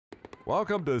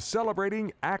Welcome to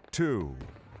Celebrating Act Two.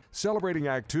 Celebrating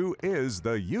Act Two is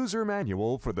the user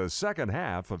manual for the second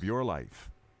half of your life.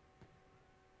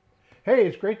 Hey,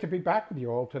 it's great to be back with you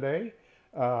all today.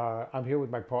 I'm here with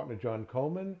my partner, John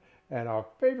Coleman, and our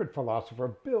favorite philosopher,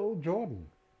 Bill Jordan.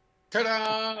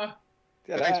 Ta-da!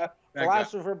 Ta-da.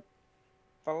 Thanks.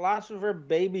 Philosopher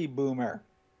baby boomer.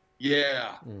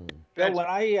 Yeah. Bill,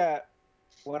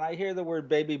 when I hear the word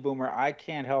baby boomer, I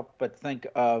can't help but think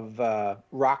of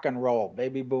rock and roll.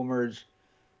 Baby boomers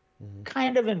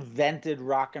kind of invented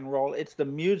rock and roll. It's the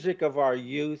music of our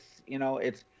youth. You know,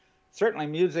 it's certainly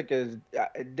music is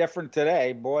different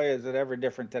today. Boy, is it ever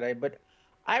different today. But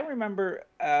I remember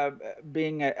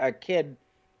being a kid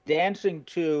dancing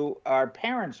to our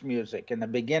parents' music in the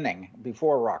beginning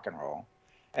before rock and roll.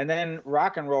 And then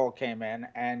rock and roll came in,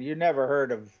 and you never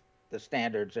heard of the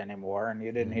standards anymore, and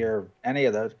you didn't hear any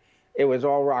of those. It was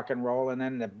all rock and roll, and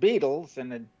then the Beatles,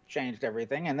 and it changed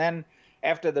everything. And then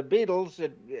after the Beatles,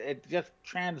 it just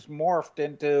transmorphed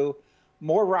into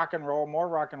more rock and roll,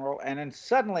 and then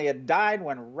suddenly it died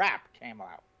when rap came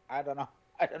out. I don't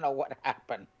know what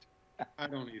happened. I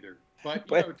don't either. But,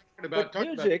 But talking about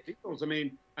music- the Beatles, I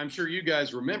mean, I'm sure you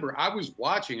guys remember, I was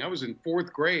in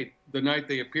fourth grade the night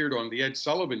they appeared on the Ed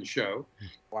Sullivan Show.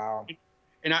 Wow.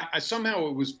 And I somehow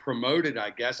it was promoted,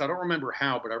 I guess. I don't remember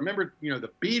how, but I remember,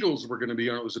 the Beatles were going to be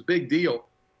on. It was a big deal.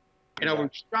 And I was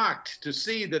shocked to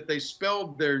see that they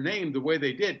spelled their name the way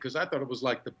they did, because I thought it was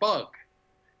like the bug.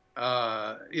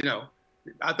 I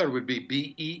thought it would be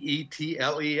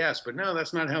Beetles, but no,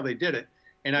 that's not how they did it.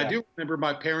 And I do remember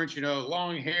my parents,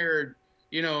 long-haired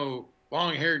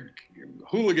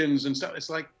hooligans and stuff.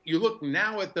 It's like you look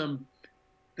now at them,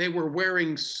 they were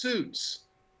wearing suits.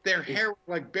 Their hair was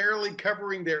like barely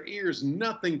covering their ears,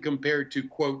 nothing compared to,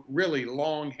 quote, really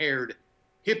long-haired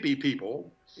hippie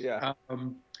people. Yeah.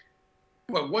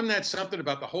 But wasn't that something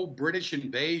about the whole British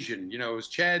invasion? It was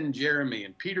Chad and Jeremy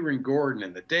and Peter and Gordon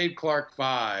and the Dave Clark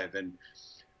Five. And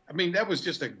I mean, that was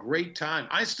just a great time.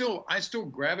 I still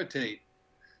gravitate,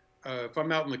 if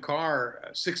I'm out in the car,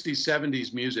 60s,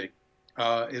 70s music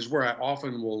is where I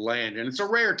often will land. And it's a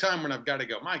rare time when I've got to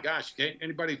go, my gosh, can't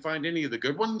anybody find any of the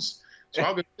good ones? So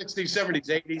I'll go 60s, 70s,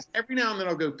 80s. Every now and then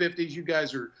I'll go 50s. You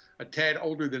guys are a tad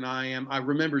older than I am. I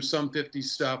remember some 50s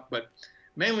stuff, but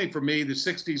mainly for me, the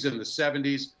 60s and the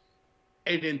 70s.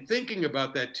 And in thinking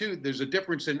about that too, there's a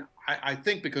difference in, I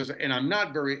think, because, and I'm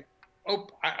not very,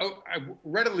 I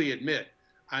readily admit,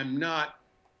 I'm not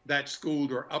that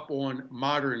schooled or up on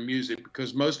modern music,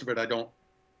 because most of it I don't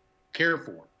care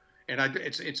for. And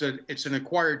it's an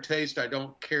acquired taste I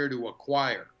don't care to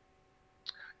acquire.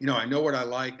 I know what I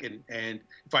like, and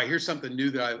if I hear something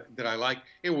new that I like,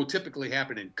 it will typically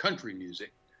happen in country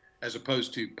music as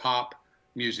opposed to pop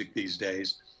music these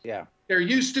days. Yeah. There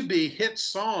used to be hit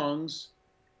songs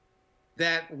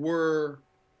that were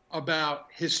about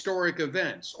historic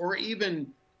events or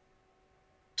even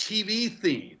TV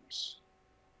themes.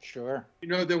 Sure.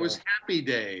 There was Happy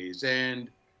Days, and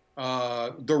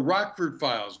The Rockford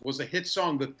Files was a hit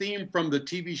song. The theme from the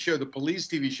TV show, the police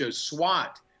TV show,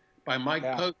 SWAT, by Mike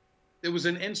Post. It was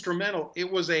an instrumental.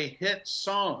 It was a hit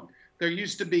song. There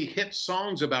used to be hit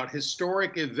songs about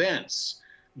historic events.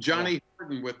 Johnny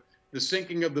Horton with The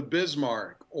Sinking of the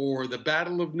Bismarck or The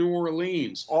Battle of New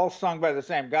Orleans. All sung by the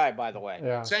same guy, by the way.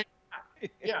 Yeah.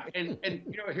 Yeah. And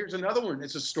here's another one.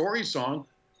 It's a story song.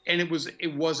 And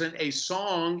it wasn't a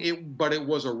song, but it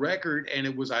was a record, and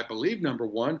it was, I believe,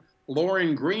 #1,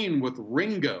 Lauren Green with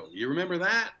Ringo. You remember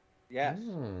that? Yes.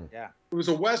 Yeah. It was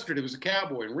a Western. It was a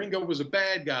cowboy, and Ringo was a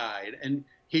bad guy, and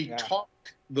he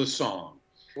talked the song.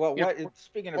 Well,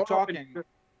 speaking of talking,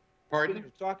 pardon?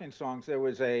 speaking of talking songs, there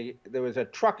was a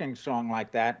trucking song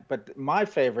like that, but my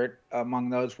favorite among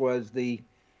those was the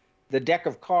Deck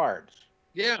of Cards.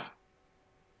 Yeah.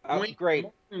 Great.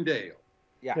 Martindale.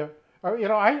 Yeah.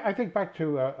 I think back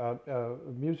to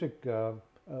music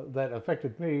that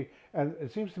affected me, and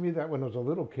it seems to me that when I was a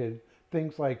little kid,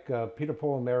 things like Peter,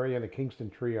 Paul, and Mary and the Kingston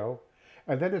Trio,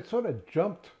 and then it sort of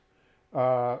jumped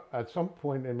at some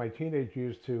point in my teenage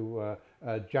years to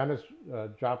Janis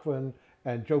Joplin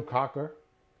and Joe Cocker,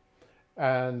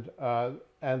 and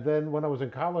then when I was in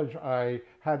college, I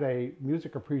had a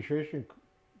music appreciation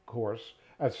course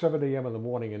at 7 a.m. in the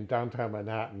morning in downtown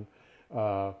Manhattan.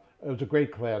 It was a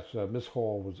great class. Miss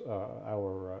Hall was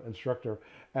our instructor,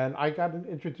 and I got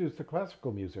introduced to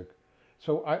classical music.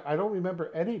 So I don't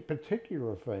remember any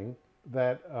particular thing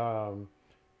that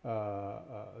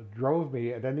drove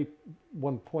me at any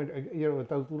one point. At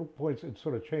those little points, it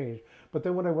sort of changed. But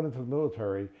then when I went into the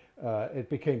military, it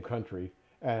became country,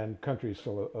 and country is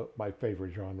still my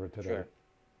favorite genre today.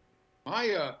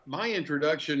 Sure. My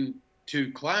introduction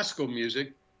to classical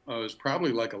music, was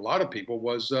probably like a lot of people,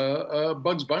 was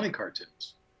Bugs Bunny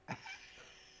cartoons.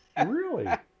 Really?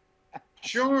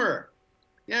 Sure.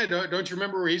 Yeah. Don't you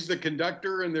remember where he's the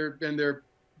conductor and they're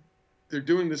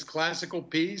doing this classical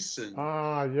piece and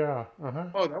Yeah. Uh-huh.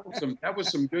 oh, that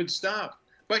was some good stuff.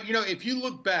 But you know, if you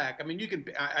look back, I mean, you can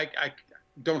I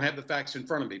don't have the facts in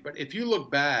front of me, but if you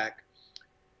look back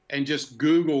and just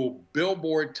Google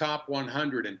Billboard Top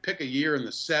 100 and pick a year in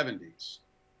the 70s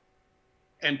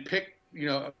and pick, you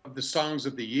know, the songs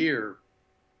of the year,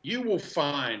 you will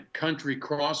find country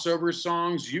crossover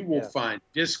songs, you will find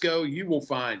disco, you will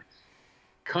find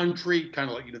country, kind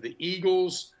of like, you know, the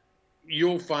Eagles,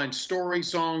 you'll find story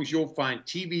songs, you'll find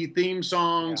TV theme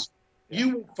songs.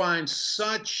 You will find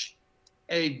such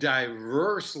a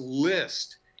diverse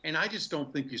list, and I just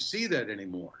don't think you see that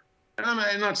anymore. And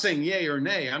I'm not saying yay or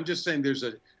nay. I'm just saying there's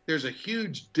a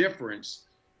huge difference.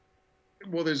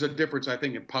 Well, there's a difference, I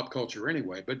think, in pop culture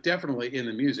anyway, but definitely in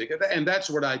the music. And that's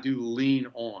what I do lean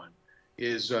on,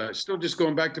 is still just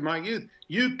going back to my youth.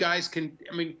 You guys can,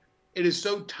 I mean, it is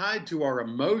so tied to our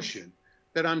emotion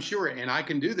that I'm sure, and I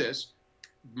can do this,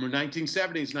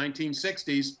 1970s,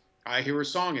 1960s, I hear a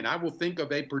song and I will think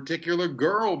of a particular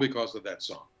girl because of that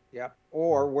song. Yep.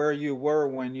 Or where you were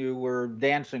when you were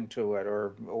dancing to it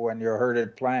or when you heard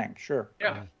it playing. Sure.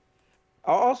 Yeah.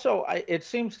 Also, it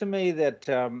seems to me that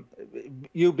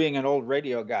you being an old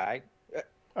radio guy,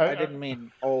 I didn't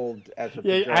mean old as a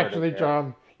pejorative. Yeah, actually,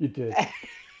 John, you did.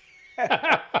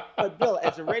 But Bill,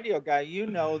 as a radio guy, you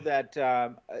know that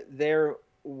there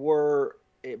were,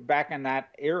 back in that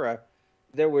era,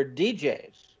 there were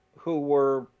DJs who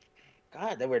were,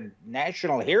 God, they were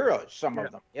national heroes, some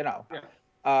of them, you know.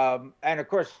 Yeah. And of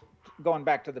course, going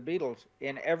back to the Beatles,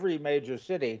 in every major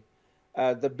city,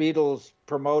 the Beatles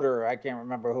promoter, I can't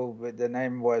remember who the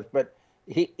name was, but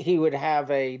he would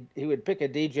pick a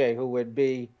DJ who would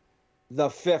be the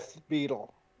fifth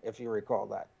Beatle, if you recall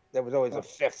that. There was always a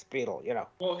fifth Beatle, you know.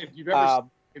 Well, if you've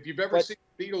ever seen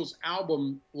the Beatles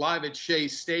album live at Shea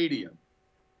Stadium,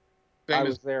 I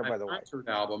was there, by the way. Concert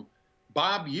album,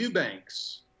 Bob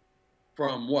Eubanks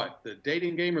from what, the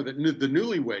Dating Game or the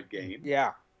Newlywed Game?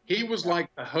 Yeah. He was like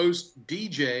the host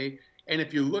DJ, and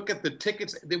if you look at the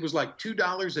tickets, it was like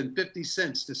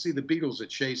 $2.50 to see the Beatles at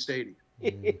Shea Stadium.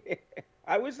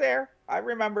 I was there. I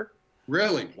remember.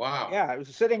 Really? Wow. Yeah, I was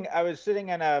sitting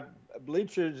in a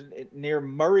bleachers near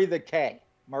Murray the K,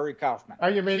 Murray Kaufman. Oh,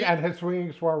 you mean at his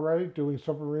swinging soiree, doing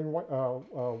submarine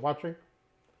watching?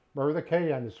 Murray the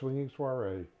K and the swinging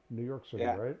soiree, New York City,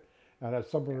 right? And as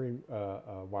submarine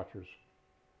watchers.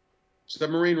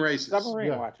 Submarine races.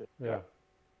 Submarine watchers. Yeah.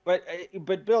 But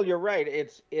Bill, you're right.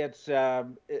 It's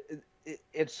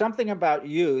something about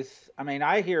youth. I mean,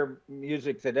 I hear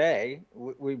music today.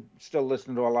 We still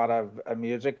listen to a lot of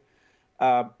music,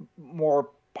 more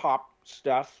pop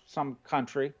stuff, some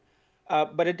country,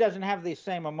 but it doesn't have the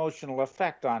same emotional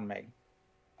effect on me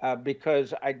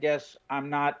because I guess I'm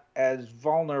not as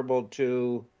vulnerable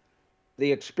to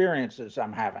the experiences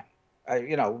I'm having.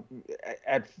 You know,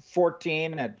 at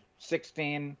 14, at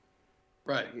 16,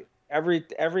 right?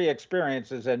 Every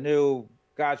experience is a new,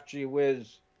 gosh, gee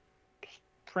whiz,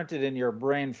 printed in your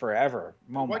brain forever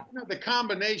moment. Well, you know, the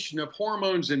combination of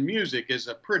hormones and music is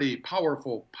a pretty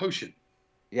powerful potion.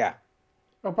 Yeah.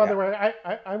 Oh, by the way,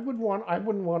 I wouldn't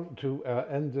want to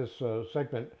end this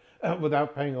segment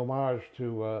without paying homage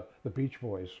to the Beach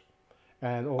Boys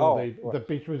and all the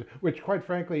Beach Boys, which, quite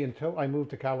frankly, until I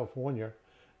moved to California,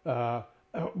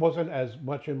 wasn't as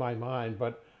much in my mind.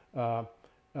 But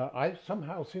I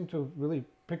somehow seem to have really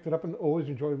picked it up and always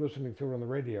enjoyed listening to it on the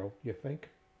radio. You think?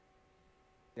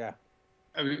 Yeah.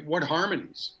 I mean, what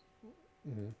harmonies?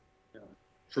 Mm-hmm. Yeah.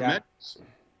 Tremendous.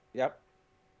 Yep.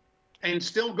 And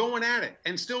still going at it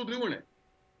and still doing it.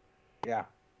 Yeah.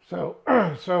 So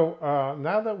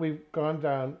now that we've gone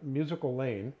down musical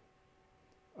lane,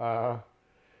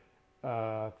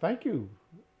 thank you,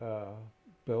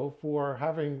 Bill, for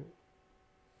having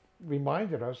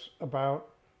reminded us about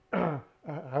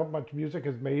how much music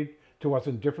has made to us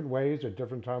in different ways at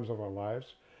different times of our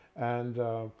lives. And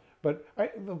but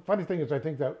the funny thing is, I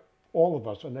think that all of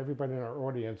us and everybody in our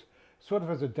audience sort of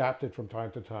has adapted from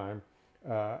time to time.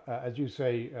 As you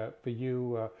say, for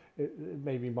you, it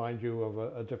may remind you of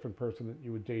a different person that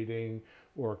you were dating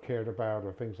or cared about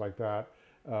or things like that.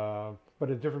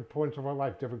 But at different points of our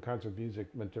life, different kinds of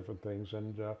music meant different things.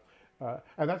 And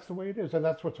that's the way it is. And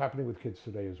that's what's happening with kids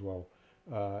today as well.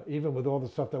 Even with all the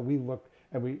stuff that we look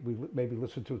and we maybe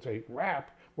listen to and say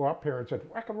rap, well, our parents said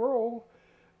rock and roll.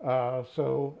 And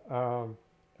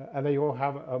they all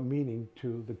have a meaning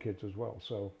to the kids as well.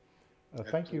 So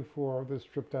thank you for this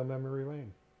trip down memory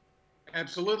lane.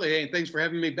 Absolutely. Hey, thanks for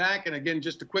having me back. And again,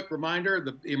 just a quick reminder,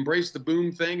 the Embrace the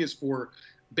Boom thing is for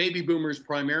baby boomers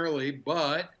primarily,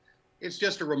 but it's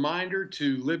just a reminder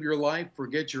to live your life,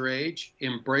 forget your age,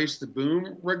 embrace the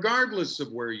boom, regardless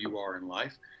of where you are in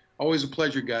life. Always a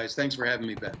pleasure, guys. Thanks for having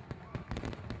me back.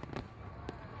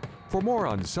 For more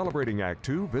on Celebrating Act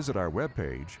Two, visit our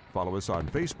webpage, follow us on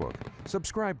Facebook,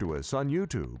 subscribe to us on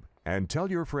YouTube, and tell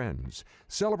your friends.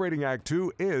 Celebrating Act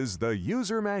Two is the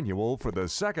user manual for the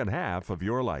second half of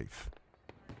your life.